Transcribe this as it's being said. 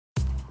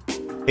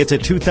It's a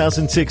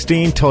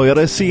 2016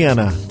 Toyota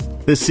Sienna.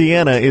 The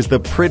Sienna is the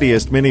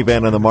prettiest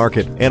minivan on the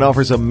market and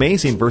offers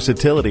amazing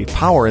versatility,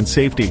 power, and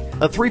safety.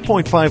 A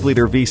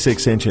 3.5-liter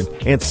V6 engine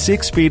and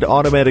 6-speed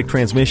automatic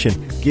transmission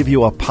give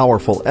you a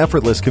powerful,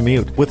 effortless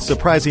commute with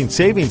surprising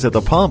savings at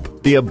the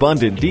pump. The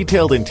abundant,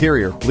 detailed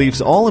interior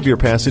leaves all of your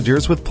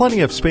passengers with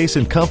plenty of space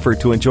and comfort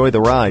to enjoy the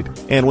ride.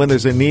 And when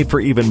there's a need for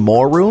even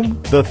more room,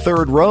 the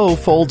third row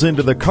folds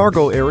into the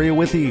cargo area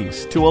with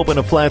ease to open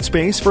a flat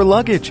space for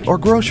luggage or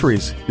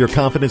groceries. Your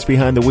confidence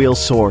behind the wheel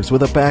soars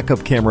with a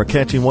backup camera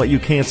catching what you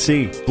can't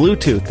see,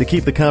 Bluetooth to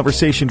keep the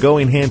conversation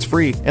going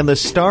hands-free, and the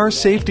Star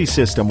safety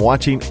system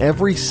watching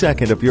every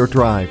second of your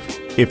drive.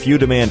 If you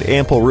demand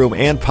ample room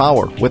and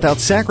power without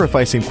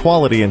sacrificing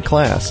quality and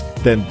class,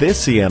 then this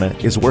Sienna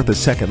is worth a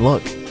second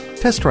look.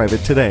 Test drive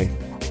it today.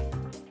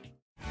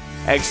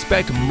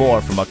 Expect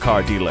more from a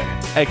car dealer.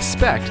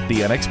 Expect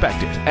the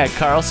unexpected at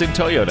Carlson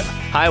Toyota,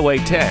 Highway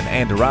 10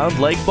 and Round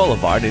Lake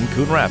Boulevard in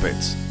Coon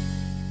Rapids.